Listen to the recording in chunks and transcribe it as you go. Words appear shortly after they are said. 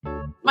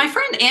My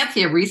friend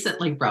Anthea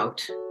recently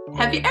wrote,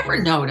 have you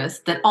ever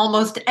noticed that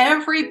almost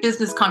every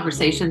business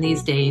conversation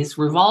these days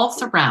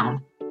revolves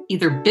around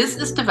either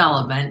business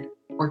development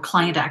or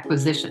client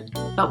acquisition?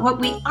 But what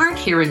we aren't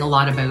hearing a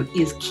lot about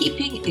is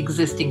keeping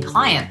existing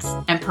clients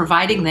and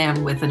providing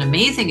them with an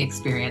amazing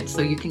experience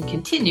so you can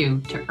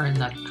continue to earn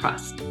that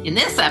trust. In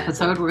this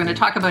episode, we're going to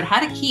talk about how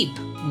to keep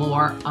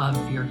more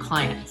of your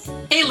clients.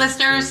 Hey,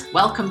 listeners,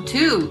 welcome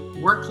to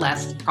Work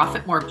Less,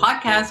 Profit More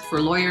podcast for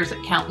lawyers,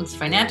 accountants,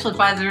 financial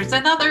advisors,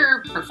 and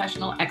other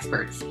professional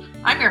experts.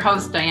 I'm your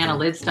host, Diana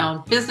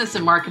Lidstone, business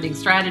and marketing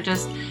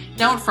strategist,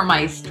 known for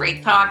my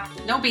straight talk,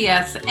 no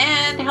BS,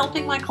 and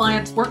helping my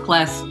clients work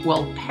less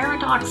while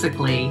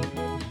paradoxically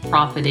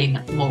profiting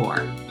more.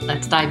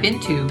 Let's dive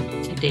into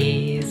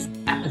today's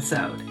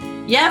episode.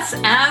 Yes,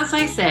 as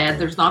I said,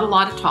 there's not a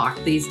lot of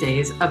talk these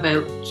days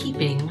about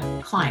keeping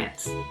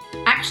clients.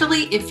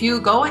 Actually, if you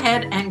go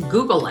ahead and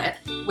Google it,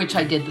 which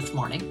I did this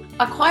morning,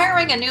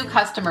 acquiring a new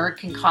customer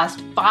can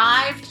cost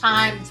 5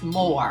 times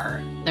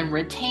more than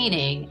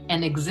retaining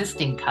an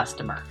existing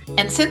customer.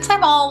 And since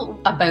I'm all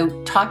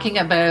about talking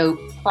about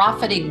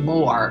profiting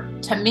more,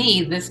 to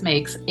me, this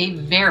makes a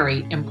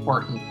very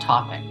important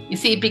topic. You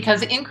see,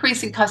 because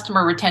increasing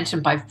customer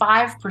retention by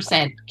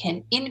 5%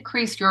 can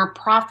increase your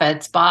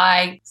profits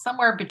by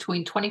somewhere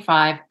between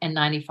 25 and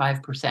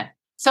 95%.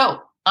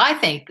 So I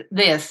think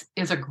this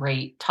is a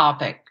great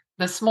topic.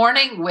 This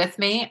morning with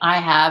me, I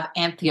have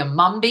Anthea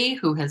Mumby,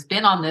 who has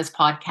been on this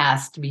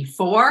podcast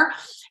before.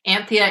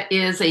 Anthea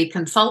is a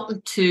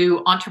consultant to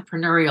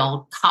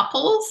entrepreneurial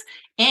couples,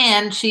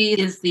 and she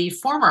is the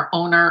former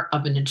owner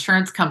of an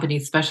insurance company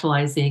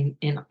specializing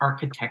in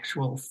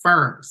architectural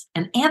firms.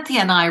 And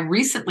Anthea and I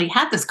recently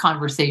had this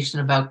conversation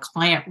about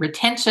client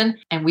retention,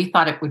 and we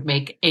thought it would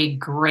make a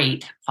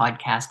great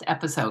podcast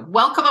episode.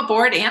 Welcome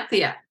aboard,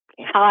 Anthea.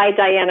 Hi,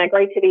 Diana.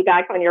 Great to be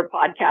back on your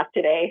podcast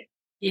today.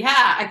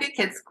 Yeah, I think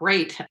it's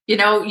great. You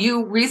know,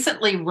 you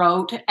recently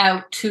wrote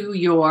out to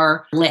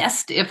your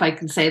list, if I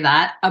can say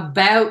that,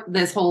 about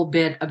this whole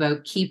bit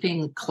about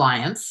keeping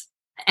clients.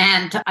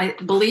 And I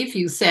believe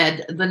you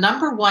said the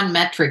number one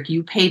metric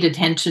you paid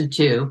attention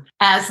to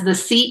as the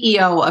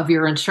CEO of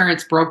your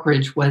insurance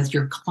brokerage was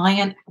your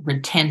client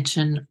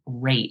retention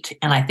rate.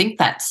 And I think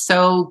that's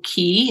so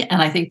key.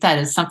 And I think that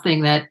is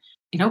something that,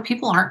 you know,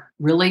 people aren't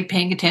really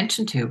paying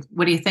attention to.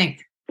 What do you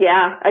think?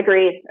 Yeah,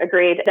 agreed.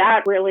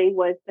 That really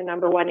was the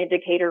number one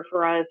indicator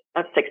for us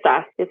of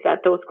success, is that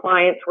those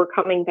clients were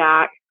coming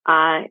back,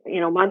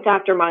 month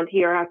after month,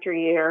 year after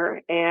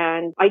year.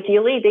 And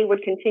ideally, they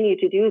would continue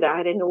to do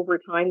that. And over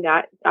time,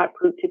 that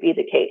proved to be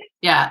the case.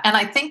 Yeah. And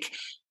I think,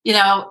 you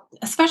know,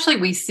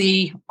 especially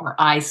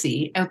I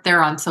see out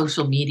there on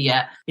social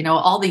media, you know,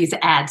 all these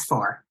ads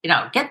for, you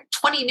know, get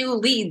 20 new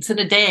leads in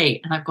a day.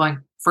 And I'm going,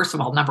 first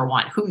of all, number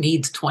one, who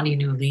needs 20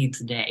 new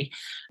leads a day?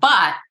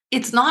 But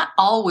it's not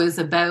always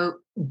about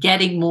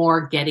getting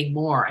more.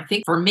 I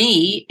think for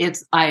me,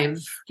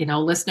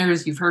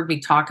 listeners, you've heard me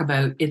talk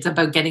about, it's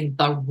about getting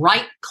the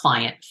right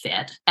client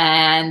fit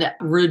and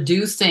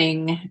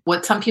reducing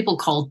what some people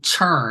call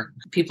churn.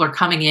 People are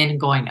coming in and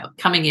going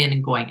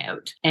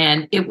out.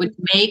 And it would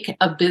make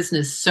a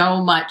business so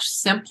much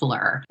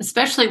simpler,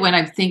 especially when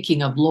I'm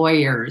thinking of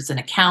lawyers and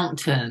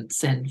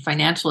accountants and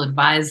financial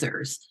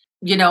advisors,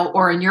 you know,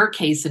 or in your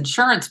case,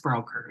 insurance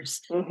brokers.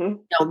 Mm-hmm.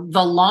 You know,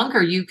 the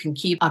longer you can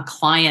keep a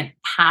client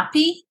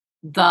happy,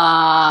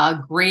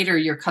 the greater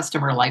your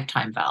customer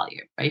lifetime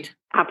value, right?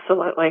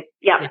 Absolutely.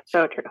 Yeah,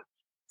 so true.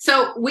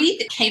 So we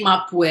came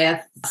up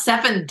with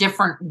 7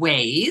 different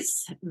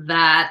ways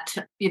that,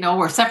 you know,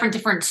 or 7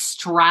 different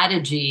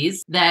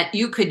strategies that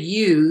you could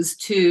use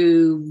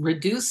to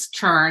reduce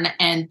churn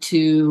and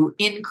to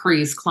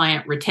increase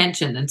client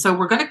retention. And so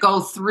we're going to go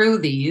through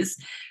these.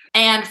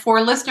 And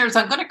for listeners,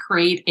 I'm going to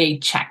create a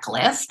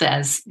checklist,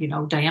 as you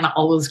know, Diana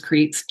always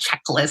creates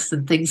checklists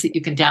and things that you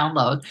can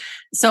download.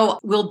 So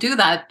we'll do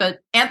that.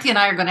 But Anthea and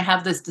I are going to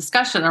have this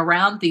discussion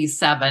around these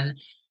 7.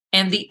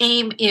 And the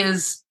aim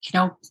is, you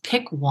know,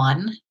 pick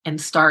one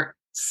and start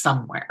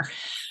somewhere,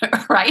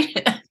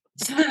 right?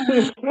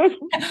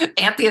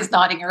 Anthea's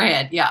nodding her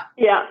head. Yeah.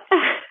 Yeah.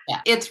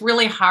 It's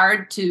really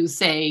hard to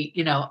say,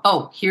 you know,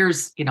 oh,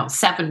 here's, you know,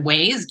 7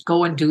 ways,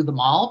 go and do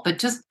them all, but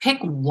just pick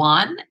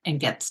one and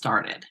get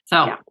started.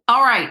 So,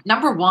 All right.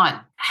 Number 1,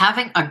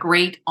 having a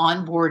great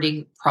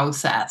onboarding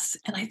process.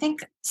 And I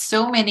think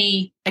so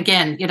many,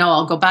 again, you know,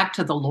 I'll go back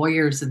to the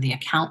lawyers and the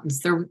accountants.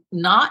 They're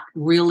not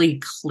really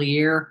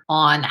clear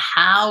on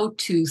how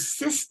to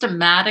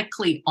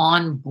systematically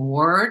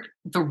onboard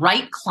the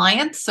right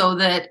clients so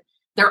that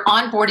their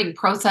onboarding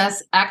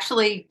process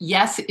actually,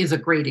 yes, is a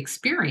great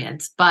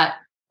experience, but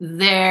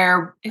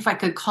their, if I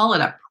could call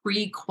it a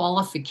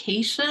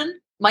pre-qualification,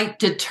 might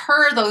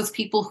deter those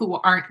people who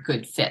aren't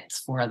good fits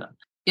for them.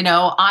 You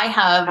know, I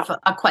have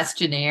a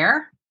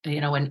questionnaire, you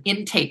know, an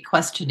intake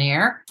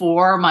questionnaire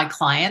for my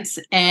clients.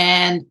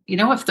 And, you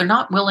know, if they're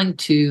not willing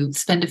to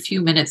spend a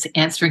few minutes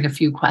answering a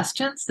few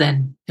questions,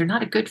 then they're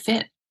not a good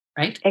fit,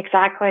 right?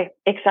 Exactly.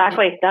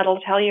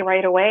 That'll tell you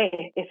right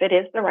away if it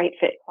is the right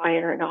fit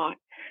client or not.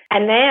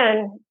 And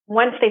then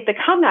once they've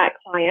become that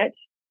client,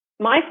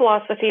 my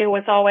philosophy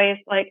was always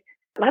like,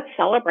 let's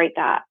celebrate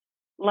that.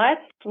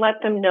 Let's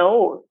let them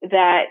know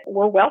that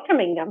we're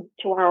welcoming them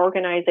to our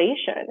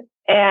organization.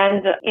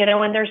 And,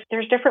 and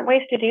there's different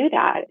ways to do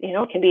that.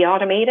 It can be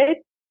automated,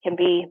 can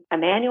be a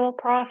manual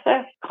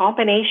process,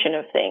 combination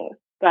of things.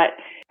 But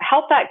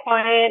help that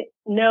client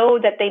know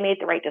that they made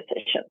the right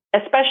decision,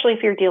 especially if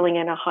you're dealing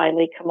in a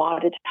highly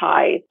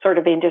commoditized sort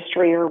of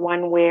industry or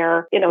one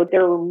where,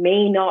 there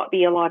may not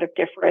be a lot of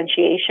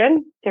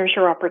differentiation. There's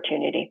your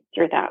opportunity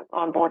through that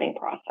onboarding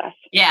process.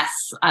 Yes,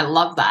 I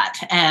love that.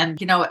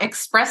 And,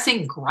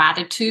 expressing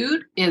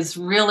gratitude is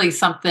really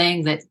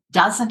something that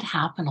doesn't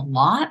happen a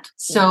lot.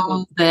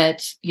 So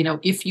that,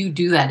 if you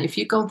do that, if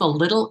you go the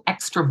little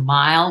extra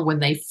mile when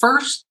they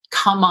first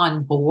come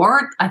on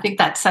board, I think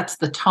that sets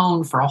the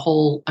tone for a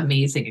whole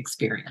amazing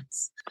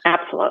experience.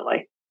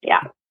 Absolutely. Yeah.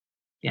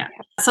 Yeah.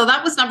 So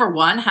that was number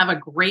one, have a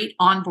great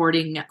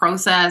onboarding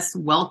process,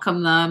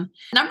 welcome them.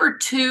 Number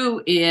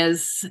two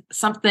is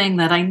something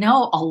that I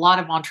know a lot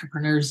of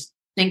entrepreneurs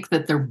think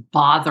that they're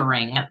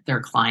bothering their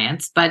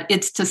clients, but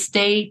it's to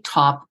stay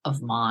top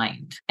of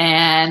mind.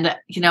 And,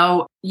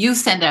 you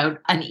send out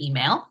an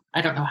email.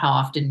 I don't know how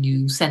often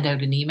you send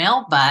out an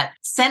email, but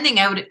sending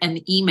out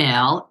an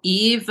email,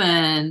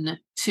 even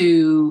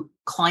to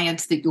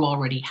clients that you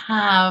already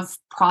have,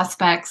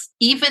 prospects,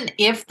 even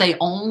if they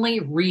only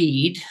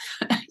read,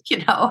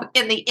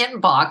 in the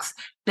inbox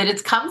that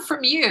it's come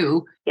from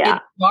you,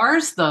 it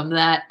bars them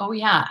that, oh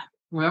yeah,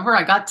 remember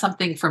I got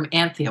something from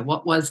Anthea.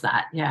 What was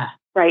that? Yeah.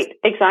 Right,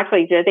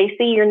 exactly. Do they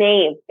see your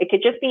name? It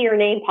could just be your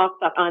name pops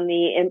up on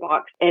the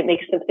inbox. It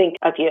makes them think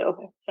of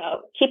you.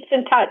 So keeps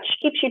in touch,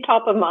 keeps you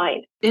top of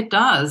mind. It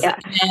does. Yeah.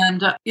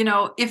 And,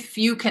 if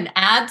you can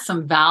add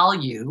some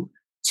value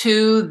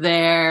to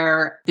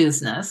their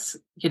business,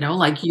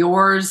 like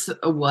yours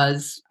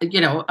was,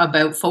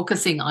 about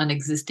focusing on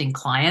existing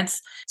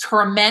clients,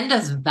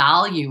 tremendous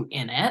value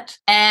in it.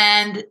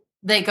 And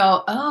they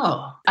go,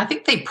 oh, I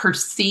think they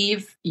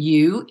perceive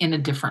you in a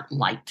different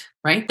light,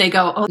 right? They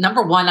go, oh,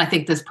 number one, I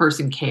think this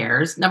person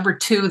cares. Number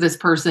two, this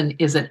person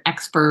is an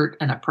expert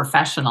and a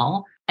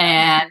professional.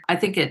 And I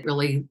think it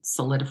really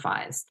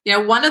solidifies.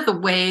 One of the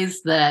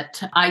ways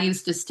that I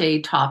used to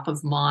stay top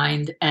of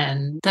mind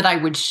and that I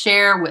would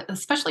share with,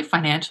 especially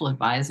financial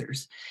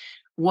advisors,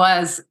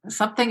 was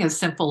something as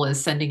simple as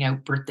sending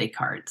out birthday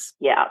cards.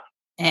 Yeah.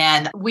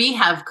 And we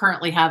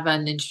currently have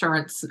an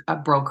insurance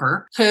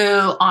broker who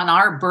on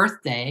our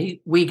birthday,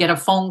 we get a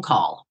phone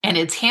call and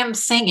it's him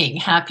singing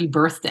happy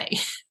birthday.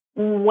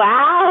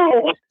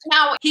 Wow.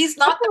 Now, he's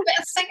not the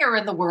best singer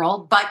in the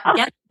world, but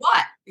guess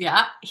what?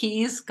 Yeah,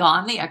 he's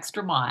gone the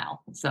extra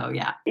mile. So,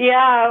 yeah.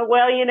 Yeah.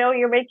 Well,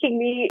 you're making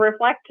me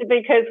reflect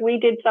because we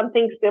did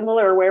something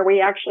similar where we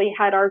actually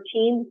had our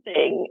team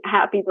sing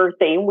happy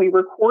birthday and we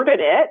recorded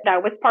it.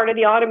 That was part of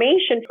the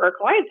automation for our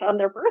clients on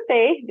their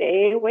birthday.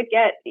 They would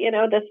get,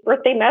 this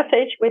birthday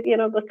message with,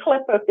 the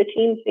clip of the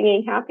team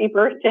singing happy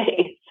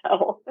birthday.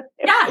 So,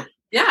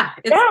 yeah.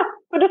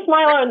 Put a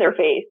smile on their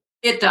face.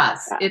 It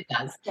does. It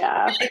does.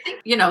 Yeah. I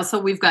think, so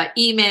we've got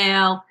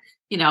email,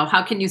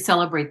 how can you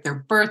celebrate their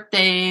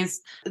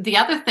birthdays? The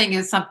other thing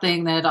is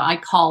something that I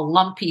call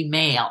lumpy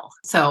mail.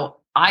 So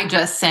I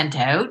just sent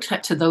out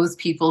to those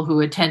people who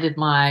attended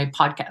my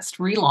podcast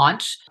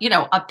relaunch,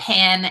 a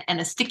pen and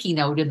a sticky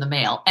note in the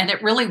mail. And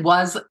it really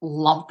was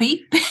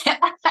lumpy.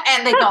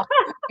 And they go,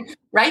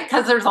 right?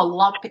 Because there's a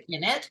lump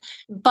in it.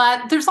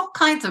 But there's all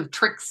kinds of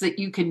tricks that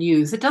you can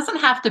use. It doesn't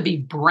have to be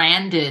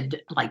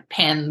branded like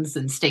pens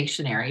and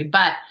stationery.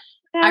 But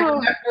I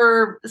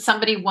remember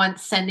somebody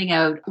once sending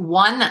out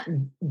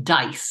one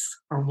dice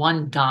or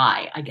one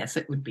die, I guess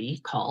it would be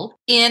called,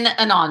 in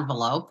an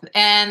envelope.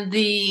 And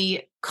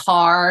the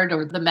card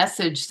or the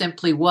message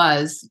simply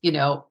was,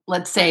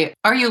 let's say,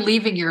 are you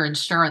leaving your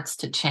insurance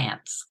to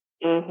chance?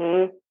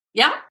 Mm-hmm.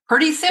 Yeah,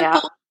 pretty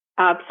simple. Yeah.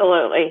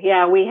 Absolutely.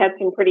 Yeah, we had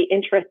some pretty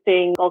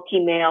interesting bulky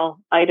mail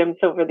items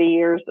over the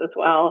years as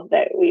well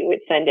that we would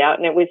send out.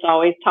 And it was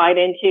always tied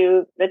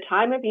into the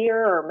time of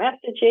year or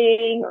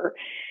messaging or,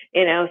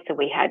 so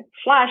we had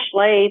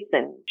flashlights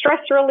and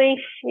stress relief,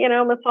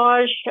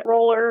 massage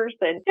rollers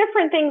and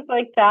different things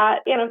like that,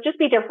 just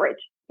be different.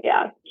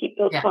 Yeah. Keep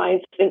those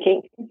clients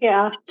thinking,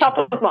 top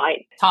of mind.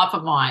 Top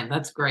of mind.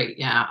 That's great.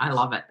 Yeah, I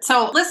love it.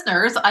 So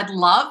listeners, I'd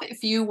love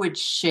if you would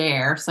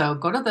share. So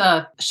go to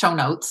the show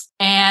notes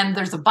and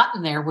there's a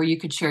button there where you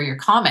could share your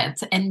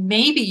comments. And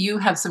maybe you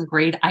have some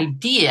great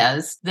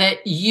ideas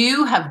that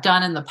you have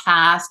done in the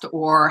past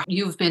or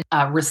you've been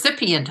a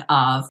recipient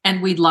of.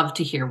 And we'd love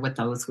to hear what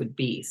those would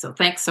be. So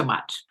thanks so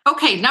much.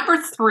 Okay. Number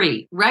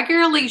 3,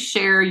 regularly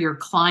share your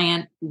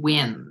client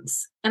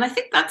wins. And I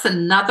think that's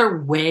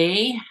another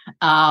way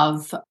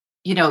of,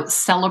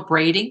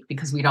 celebrating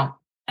because we don't,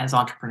 as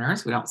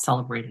entrepreneurs, we don't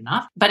celebrate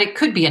enough, but it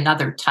could be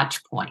another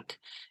touch point.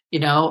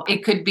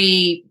 It could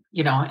be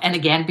and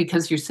again,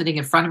 because you're sitting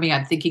in front of me,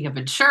 I'm thinking of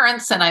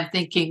insurance and I'm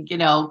thinking,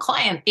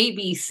 client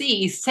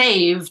ABC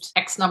saved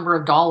X number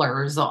of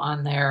dollars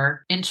on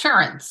their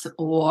insurance,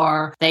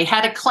 or they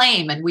had a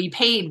claim and we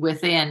paid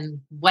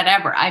within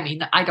whatever. I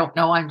mean, I don't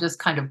know. I'm just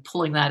kind of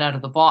pulling that out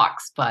of the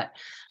box, but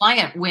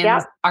client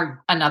wins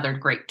are another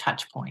great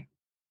touch point.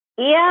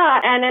 Yeah.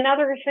 And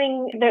another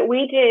thing that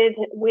we did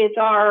with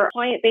our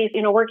client base,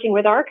 working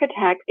with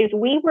architects, is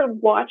we were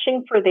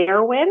watching for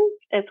their wins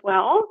as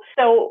well.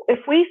 So if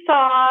we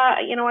saw,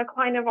 a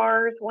client of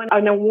ours won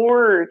an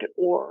award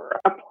or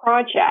a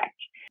project,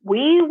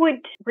 we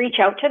would reach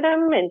out to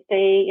them and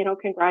say,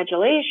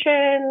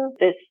 congratulations,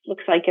 this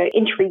looks like an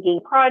intriguing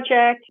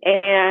project.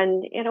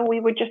 And, we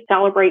would just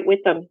celebrate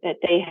with them that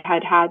they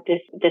had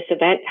this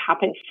event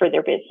happen for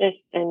their business.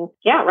 And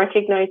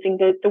recognizing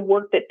the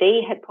work that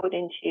they had put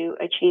into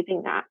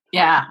achieving that.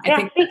 Yeah, I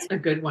think that's a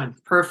good one.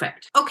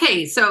 Perfect.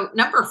 Okay, so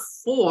number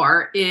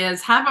 4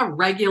 is have a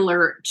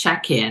regular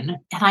check-in. And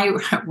I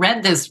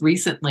read this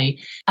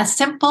recently, a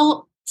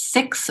simple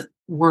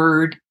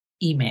 6-word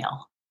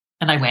email.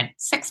 And I went,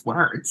 6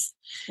 words.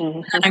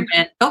 Mm-hmm. And I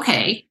went,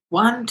 okay,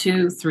 1,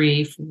 2,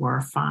 3,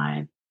 4,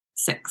 5,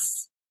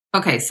 6.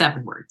 Okay,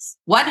 7 words.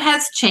 What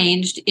has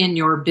changed in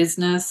your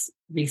business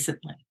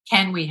recently?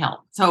 Can we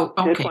help? So,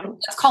 okay,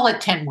 let's call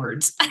it 10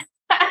 words.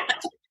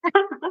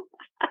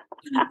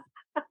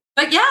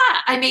 But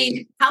I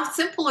mean, how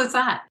simple is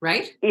that,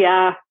 right?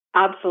 Yeah,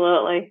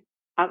 absolutely.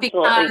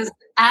 Because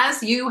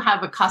as you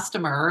have a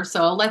customer,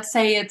 so let's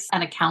say it's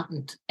an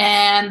accountant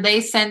and they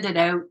send it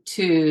out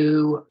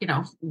to,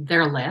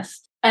 their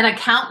list, an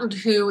accountant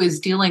who is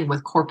dealing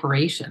with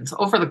corporations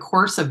over the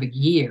course of a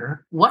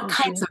year, what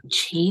kinds of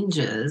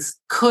changes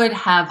could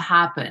have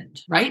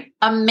happened, right?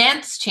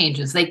 Immense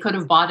changes. They could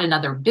have bought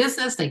another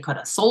business. They could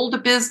have sold a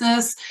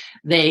business.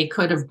 They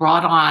could have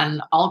brought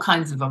on all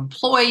kinds of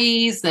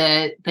employees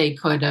that they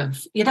could have,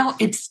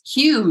 it's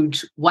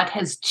huge what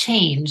has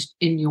changed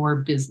in your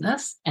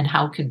business and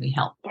how can we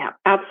help? Yeah,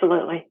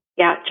 absolutely.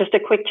 Yeah, just a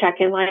quick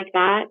check-in like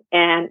that.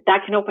 And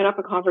that can open up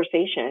a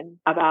conversation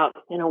about,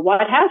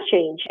 what has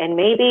changed. And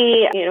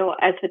maybe,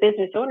 as the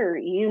business owner,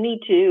 you need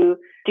to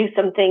do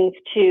some things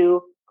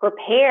to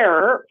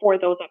prepare for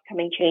those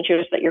upcoming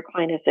changes that your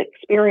client is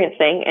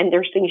experiencing. And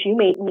there's things you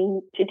may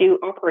need to do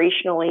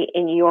operationally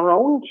in your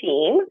own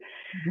team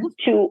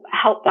to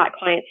help that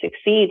client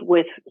succeed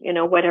with,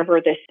 whatever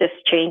this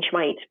change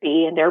might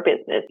be in their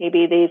business.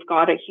 Maybe they've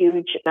got a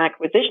huge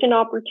acquisition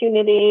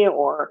opportunity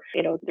or,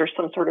 there's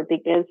some sort of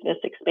big business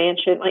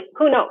expansion, like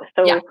who knows?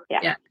 So,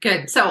 yeah.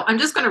 Good. So I'm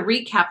just going to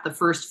recap the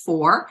first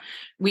 4.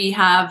 We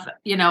have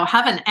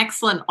an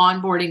excellent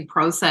onboarding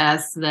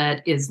process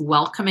that is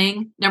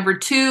welcoming. Number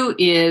 2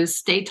 is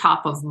stay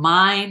top of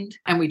mind.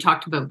 And we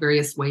talked about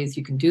various ways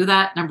you can do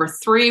that. Number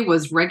 3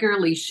 was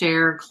regularly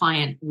share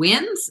client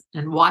wins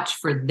and watch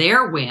for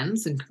their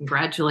wins and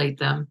congratulate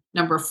them.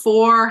 Number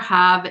 4,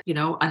 have,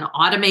 an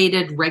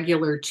automated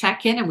regular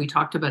check-in. And we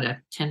talked about a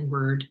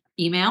 10-word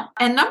email.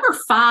 And number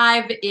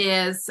 5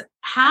 is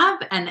have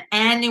an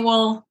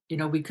annual,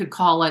 we could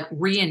call it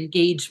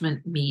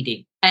re-engagement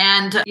meeting.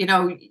 And,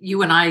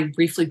 you and I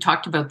briefly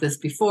talked about this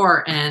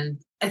before. And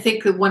I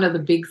think that one of the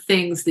big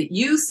things that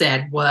you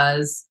said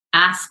was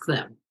ask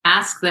them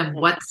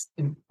what's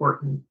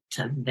important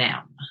to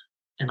them.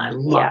 And I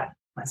love that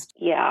question.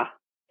 Yeah.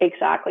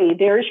 Exactly.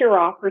 There's your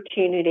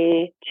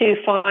opportunity to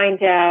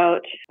find out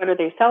what are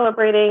they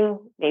celebrating,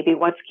 maybe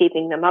what's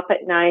keeping them up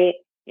at night.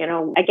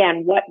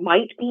 Again, what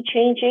might be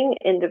changing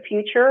in the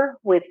future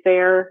with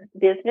their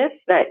business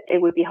that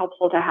it would be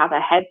helpful to have a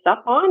heads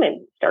up on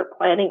and start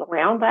planning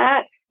around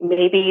that.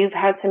 Maybe you've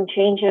had some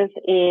changes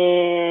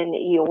in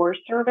your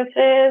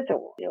services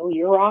or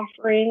your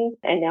offerings,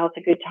 and now it's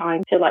a good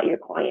time to let your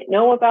client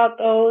know about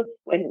those.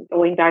 When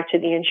going back to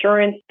the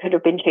insurance, could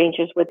have been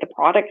changes with the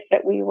products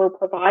that we were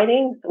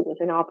providing. So it was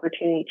an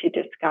opportunity to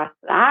discuss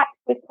that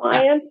with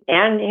clients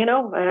and,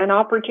 an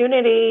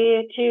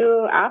opportunity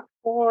to ask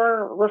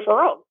for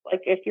referrals.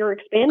 Like if you're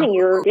expanding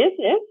your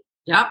business,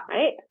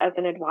 right, as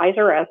an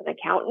advisor, as an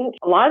accountant,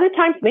 a lot of the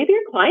times maybe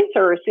your clients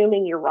are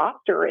assuming your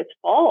roster is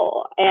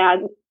full,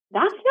 and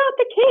that's not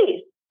the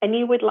case. And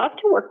you would love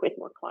to work with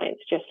more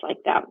clients just like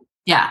them.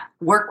 Yeah,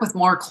 work with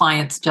more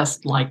clients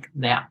just like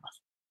them.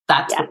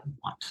 That's what we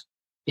want.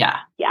 Yeah.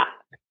 Yeah,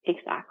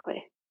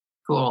 exactly.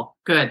 Cool.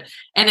 Good.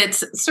 And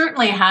it's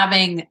certainly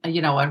having,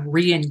 a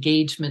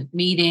re-engagement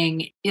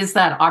meeting is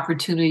that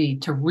opportunity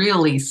to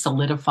really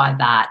solidify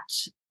that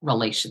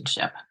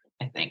relationship,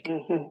 I think.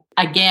 Mm-hmm.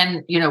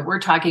 Again, we're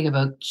talking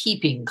about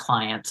keeping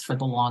clients for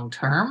the long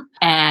term.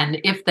 And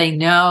if they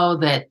know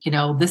that,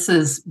 this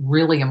is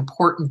really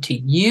important to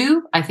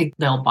you, I think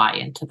they'll buy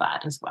into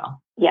that as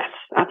well. Yes,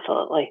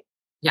 absolutely.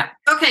 Yeah.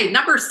 Okay.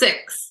 Number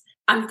 6.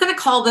 I'm going to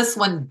call this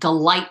one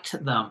delight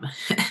them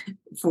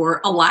for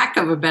a lack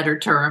of a better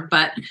term,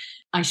 but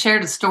I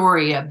shared a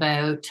story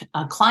about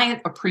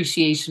client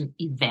appreciation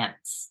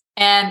events.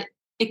 And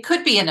it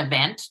could be an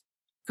event,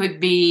 could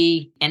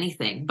be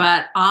anything,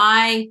 but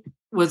I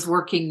was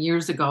working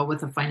years ago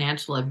with a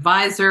financial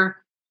advisor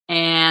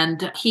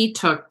and he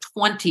took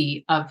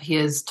 20 of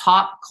his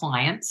top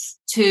clients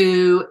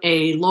to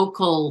a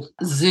local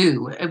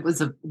zoo. It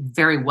was a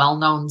very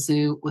well-known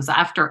zoo. It was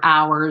after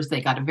hours.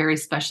 They got a very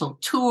special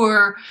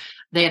tour.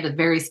 They had a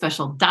very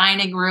special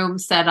dining room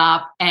set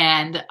up.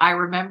 And I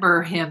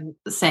remember him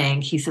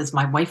saying, he says,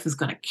 my wife is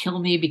going to kill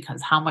me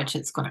because how much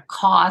it's going to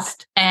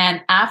cost.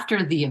 And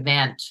after the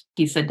event,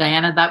 he said,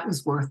 Diana, that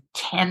was worth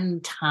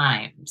 10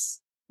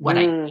 times what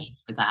I paid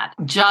for that.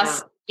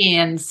 Just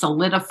in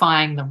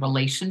solidifying the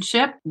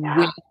relationship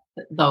with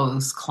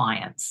those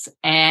clients.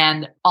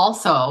 And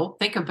also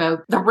think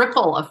about the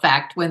ripple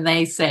effect when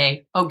they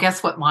say, oh,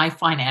 guess what my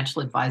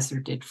financial advisor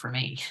did for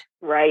me?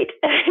 Right.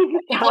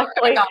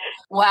 Exactly. Go,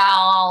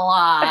 well,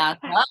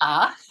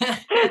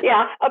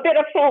 yeah, a bit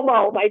of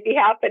FOMO might be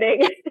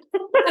happening.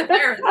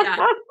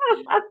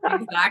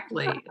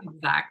 Exactly.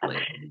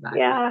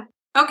 Yeah.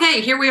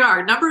 Okay, here we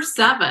are. Number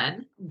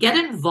 7, get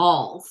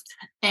involved.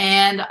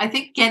 And I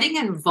think getting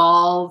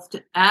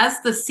involved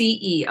as the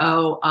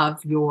CEO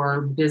of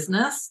your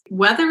business,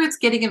 whether it's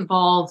getting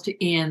involved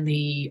in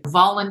the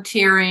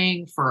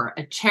volunteering for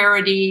a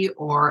charity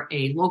or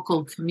a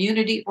local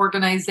community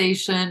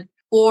organization,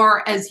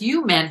 or as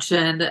you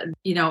mentioned,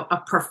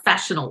 a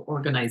professional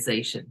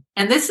organization.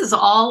 And this is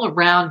all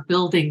around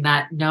building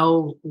that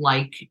know,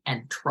 like,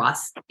 and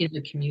trust in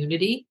the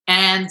community.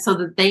 And so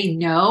that they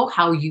know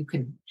how you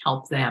can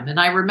help them. And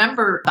I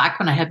remember back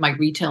when I had my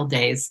retail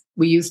days,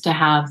 we used to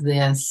have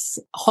this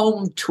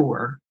home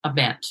tour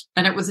event,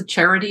 and it was a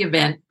charity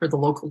event for the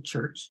local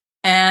church.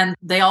 And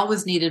they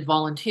always needed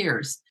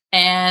volunteers.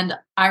 And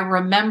I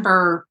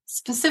remember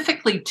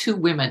specifically 2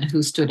 women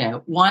who stood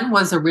out. One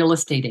was a real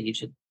estate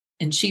agent,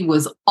 and she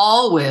was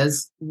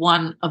always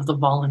one of the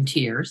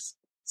volunteers.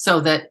 So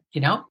that,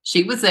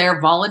 she was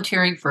there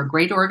volunteering for a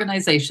great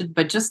organization,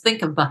 but just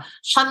think of the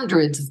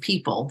hundreds of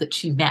people that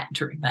she met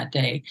during that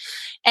day.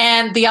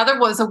 And the other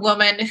was a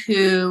woman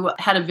who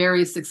had a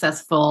very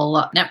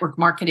successful network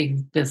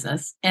marketing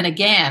business. And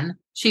again,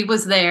 she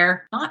was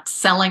there not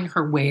selling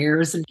her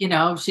wares, and,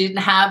 she didn't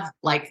have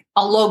like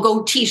a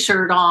logo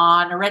t-shirt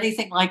on or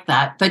anything like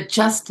that, but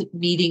just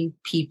meeting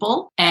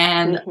people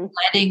and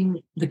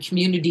letting the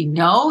community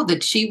know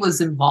that she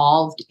was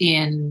involved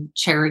in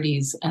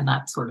charities and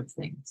that sort of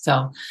thing.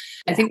 So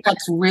I think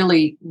that's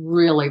really,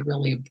 really,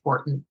 really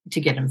important to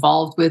get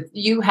involved with.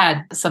 You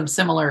had some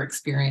similar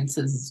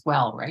experiences as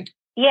well, right?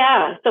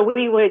 Yeah. So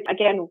we would,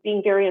 again,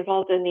 being very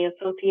involved in the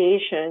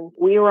association,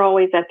 we were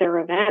always at their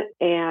event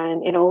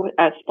and,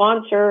 as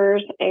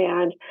sponsors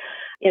and,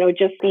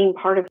 just being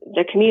part of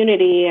the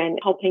community and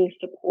helping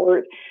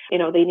support,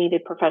 they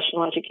needed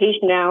professional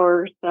education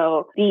hours.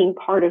 So being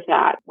part of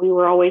that, we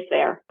were always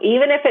there.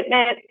 Even if it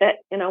meant that,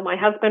 my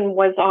husband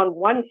was on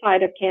one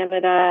side of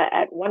Canada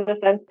at one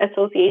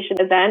association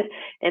event,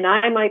 and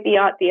I might be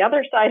at the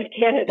other side of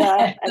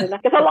Canada.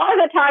 Because a lot of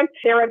the time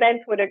their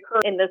events would occur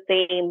in the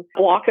same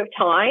block of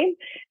time.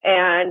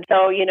 And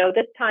so,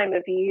 this time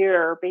of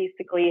year,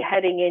 basically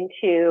heading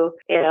into,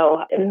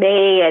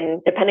 May,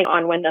 and depending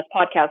on when this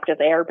podcast is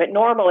aired, but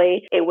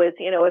normally it was,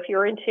 if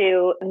you're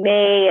into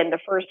May and the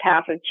first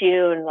half of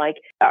June,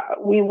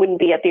 we wouldn't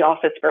be at the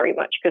office very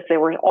much because there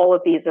were all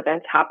of these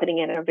events happening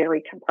in a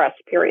very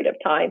compressed period of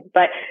time.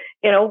 But,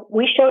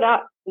 we showed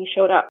up.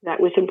 That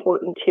was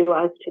important to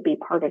us to be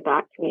part of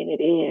that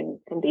community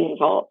and be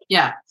involved.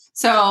 Yeah.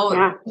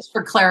 So just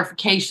for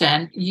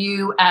clarification,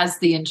 you as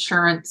the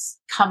insurance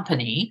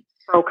company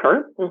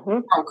broker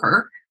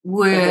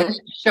would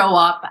show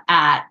up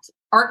at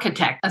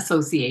architect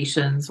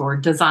associations or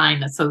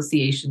design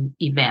association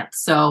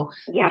events. So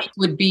it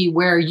would be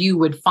where you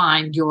would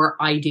find your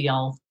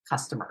ideal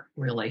customer,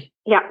 really.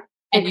 Yeah.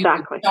 And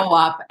exactly. You would show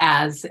up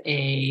as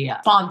a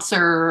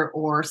sponsor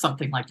or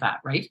something like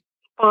that, right?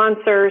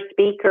 Sponsor,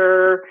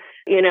 speaker,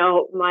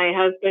 my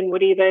husband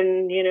would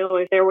even,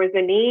 if there was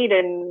a need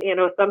and,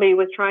 somebody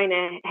was trying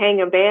to hang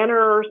a banner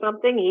or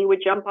something, he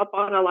would jump up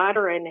on a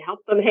ladder and help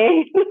them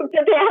hang the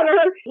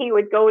banner. He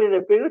would go to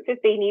the booth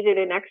if they needed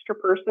an extra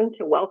person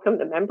to welcome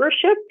the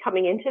membership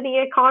coming into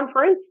the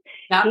conference.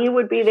 Yep. He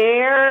would be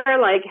there,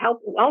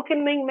 help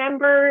welcoming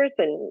members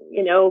and,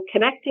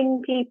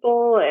 connecting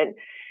people and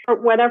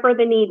whatever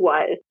the need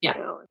was.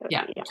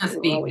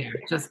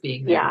 Just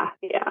being there.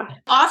 Yeah.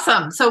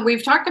 Awesome. So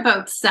we've talked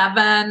about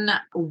 7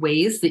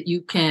 ways that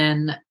you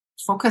can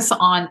focus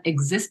on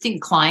existing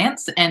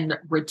clients and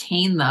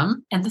retain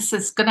them. And this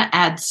is going to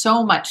add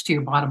so much to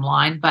your bottom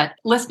line. But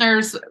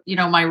listeners,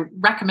 my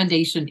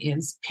recommendation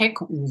is pick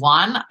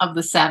one of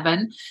the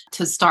 7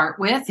 to start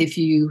with if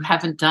you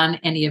haven't done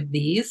any of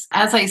these.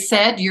 As I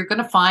said, you're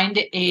going to find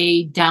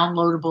a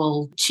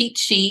downloadable cheat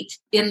sheet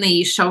in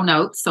the show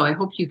notes. So I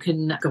hope you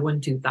can go and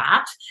do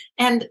that.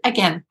 And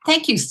again,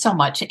 thank you so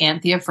much,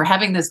 Anthea, for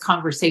having this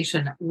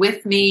conversation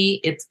with me.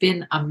 It's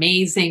been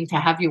amazing to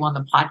have you on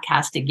the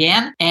podcast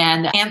again.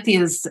 And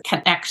Anthea's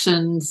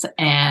connections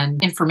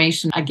and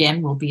information,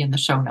 again, will be in the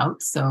show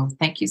notes. So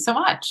thank you so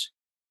much.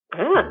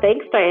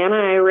 Thanks, Diana.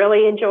 I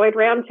really enjoyed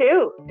round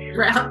 2.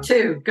 Round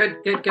 2. Good.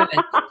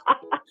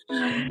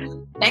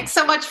 Thanks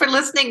so much for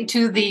listening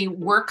to the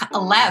Work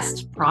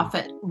Less,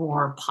 Profit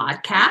More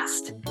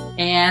podcast.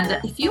 And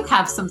if you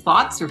have some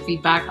thoughts or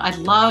feedback, I'd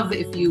love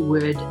if you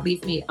would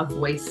leave me a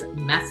voice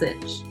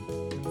message.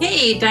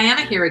 Hey,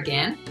 Diana here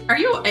again. Are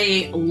you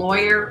a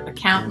lawyer,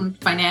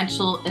 accountant,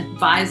 financial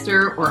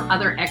advisor, or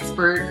other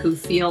expert who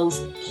feels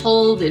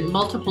pulled in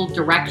multiple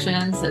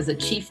directions as a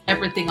chief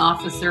everything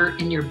officer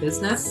in your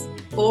business?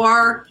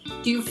 Or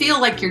do you feel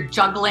like you're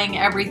juggling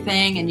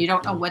everything and you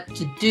don't know what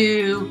to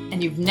do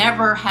and you've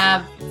never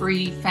had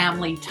free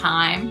family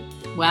time?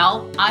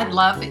 Well, I'd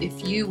love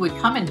if you would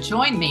come and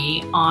join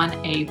me on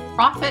a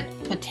profit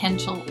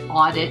potential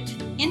audit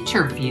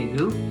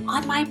interview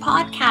on my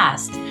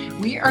podcast.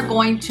 We are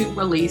going to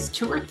release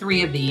 2 or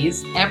 3 of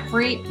these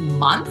every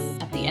month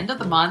at the end of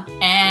the month.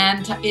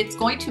 And it's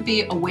going to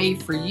be a way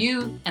for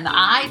you and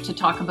I to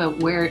talk about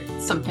where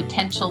some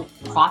potential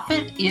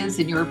profit is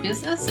in your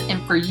business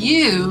and for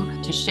you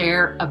to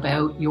share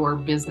about your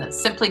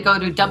business. Simply go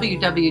to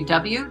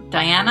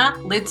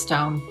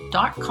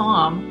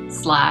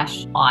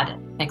www.dianalidstone.com/audit.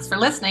 Thanks for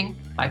listening.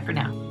 Bye for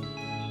now.